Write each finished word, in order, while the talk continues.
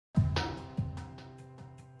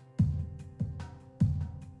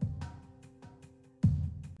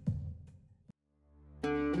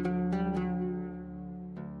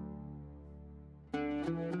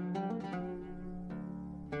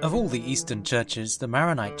Of all the Eastern churches, the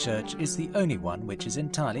Maronite Church is the only one which is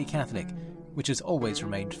entirely Catholic, which has always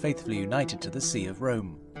remained faithfully united to the See of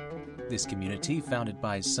Rome. This community, founded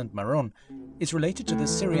by St. Maron, is related to the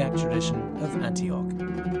Syriac tradition of Antioch.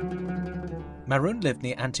 Maron lived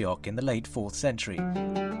near Antioch in the late 4th century.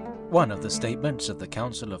 One of the statements of the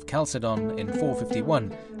Council of Chalcedon in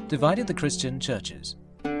 451 divided the Christian churches.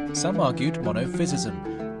 Some argued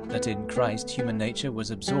monophysism, that in Christ human nature was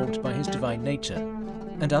absorbed by his divine nature,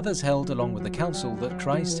 and others held along with the council that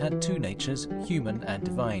Christ had two natures, human and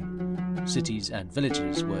divine. Cities and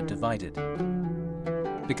villages were divided.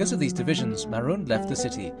 Because of these divisions, Maron left the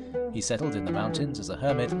city. He settled in the mountains as a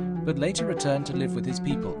hermit, but later returned to live with his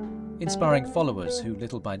people, inspiring followers who,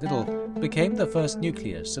 little by little, became the first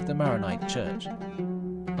nucleus of the Maronite Church.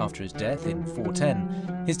 After his death in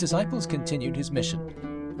 410, his disciples continued his mission,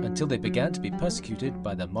 until they began to be persecuted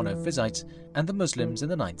by the Monophysites and the Muslims in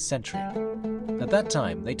the 9th century. At that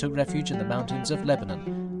time, they took refuge in the mountains of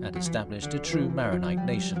Lebanon and established a true Maronite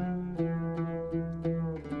nation.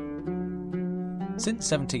 Since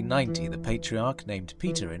 1790, the Patriarch, named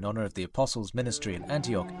Peter in honor of the Apostles' ministry in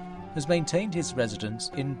Antioch, has maintained his residence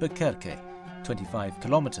in Bukerque, 25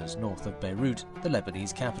 kilometers north of Beirut, the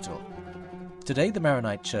Lebanese capital. Today, the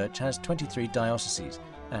Maronite Church has 23 dioceses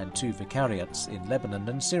and 2 vicariates in Lebanon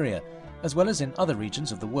and Syria, as well as in other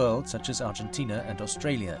regions of the world such as Argentina and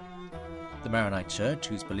Australia. The Maronite Church,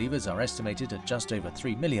 whose believers are estimated at just over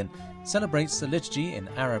 3 million, celebrates the liturgy in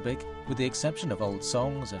Arabic with the exception of old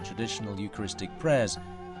songs and traditional Eucharistic prayers,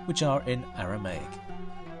 which are in Aramaic.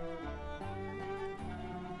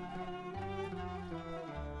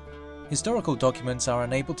 Historical documents are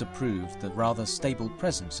unable to prove the rather stable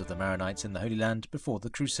presence of the Maronites in the Holy Land before the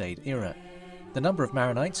Crusade era. The number of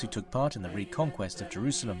Maronites who took part in the reconquest of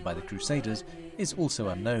Jerusalem by the Crusaders is also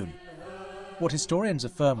unknown. What historians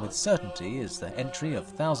affirm with certainty is the entry of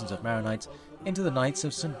thousands of Maronites into the Knights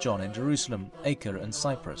of St. John in Jerusalem, Acre and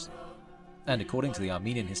Cyprus. And according to the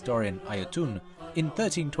Armenian historian Ayatun, in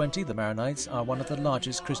 1320 the Maronites are one of the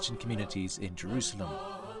largest Christian communities in Jerusalem.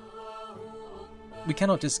 We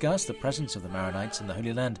cannot discuss the presence of the Maronites in the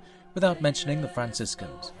Holy Land without mentioning the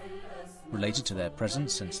Franciscans. Related to their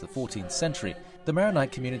presence since the 14th century, the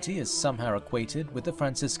Maronite community is somehow equated with the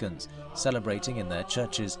Franciscans, celebrating in their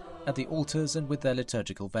churches, at the altars and with their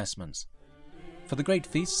liturgical vestments. For the great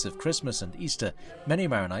feasts of Christmas and Easter, many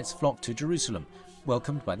Maronites flocked to Jerusalem,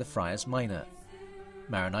 welcomed by the Friars Minor.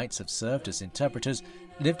 Maronites have served as interpreters,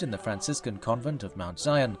 lived in the Franciscan convent of Mount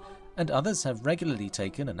Zion, and others have regularly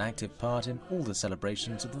taken an active part in all the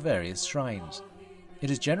celebrations of the various shrines. It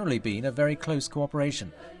has generally been a very close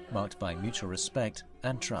cooperation, marked by mutual respect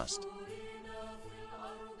and trust.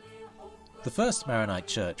 The first Maronite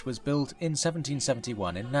church was built in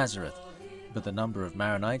 1771 in Nazareth, but the number of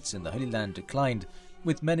Maronites in the Holy Land declined,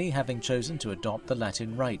 with many having chosen to adopt the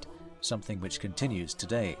Latin Rite, something which continues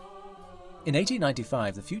today. In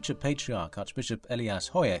 1895, the future Patriarch Archbishop Elias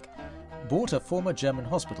Hoyek bought a former German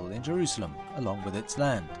hospital in Jerusalem along with its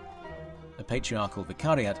land. A patriarchal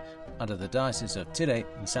vicariate under the Diocese of Tyre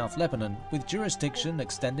in South Lebanon, with jurisdiction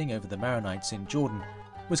extending over the Maronites in Jordan,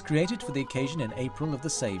 was created for the occasion in April of the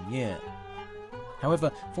same year.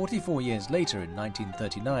 However, 44 years later, in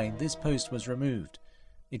 1939, this post was removed.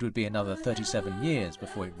 It would be another 37 years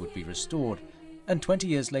before it would be restored, and 20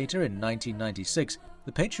 years later, in 1996,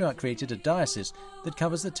 the Patriarch created a diocese that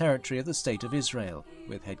covers the territory of the State of Israel,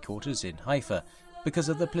 with headquarters in Haifa, because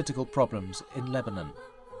of the political problems in Lebanon.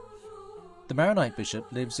 The Maronite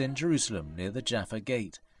bishop lives in Jerusalem near the Jaffa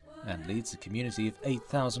Gate, and leads a community of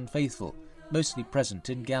 8,000 faithful, mostly present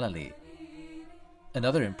in Galilee.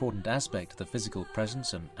 Another important aspect of the physical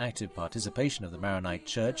presence and active participation of the Maronite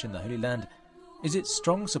Church in the Holy Land is its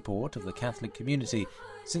strong support of the Catholic community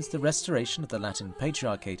since the restoration of the Latin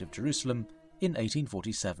Patriarchate of Jerusalem in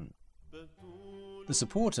 1847. The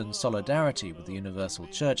support and solidarity with the Universal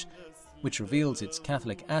Church, which reveals its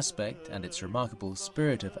Catholic aspect and its remarkable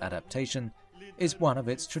spirit of adaptation, is one of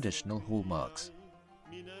its traditional hallmarks.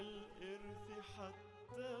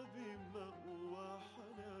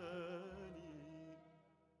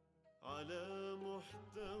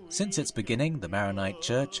 Since its beginning, the Maronite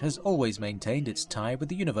Church has always maintained its tie with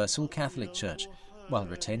the Universal Catholic Church, while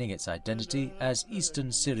retaining its identity as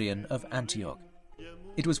Eastern Syrian of Antioch.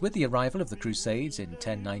 It was with the arrival of the Crusades in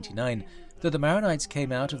 1099 that the Maronites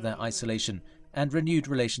came out of their isolation and renewed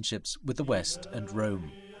relationships with the West and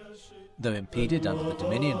Rome. Though impeded under the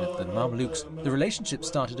dominion of the Mamluks, the relationship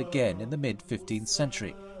started again in the mid-15th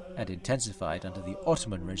century and intensified under the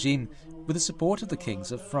Ottoman regime with the support of the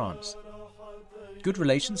kings of France. Good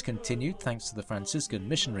relations continued thanks to the Franciscan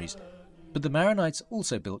missionaries, But the Maronites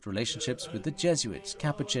also built relationships with the Jesuits,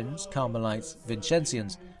 Capuchins, Carmelites,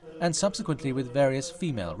 Vincentians, and subsequently with various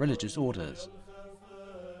female religious orders.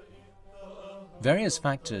 Various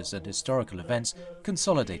factors and historical events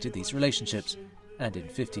consolidated these relationships, and in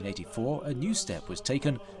 1584 a new step was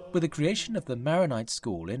taken with the creation of the Maronite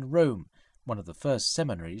school in Rome, one of the first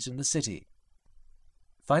seminaries in the city.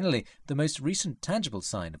 Finally, the most recent tangible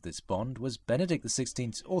sign of this bond was Benedict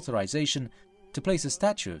XVI's authorization to place a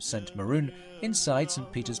statue of Saint Maron inside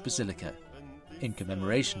St. Peter's Basilica, in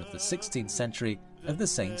commemoration of the 16th century of the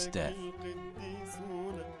saint's death.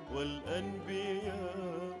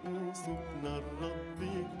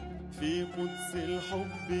 في قدس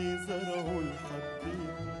الحب زرعوا الحب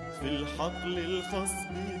في الحقل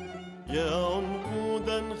الخصب يا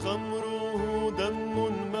عنقودا خمره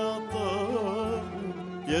دم معطاء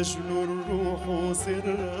يجلو الروح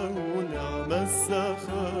سره نعم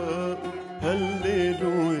السخاء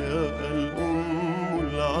هللويا الأم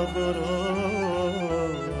العذراء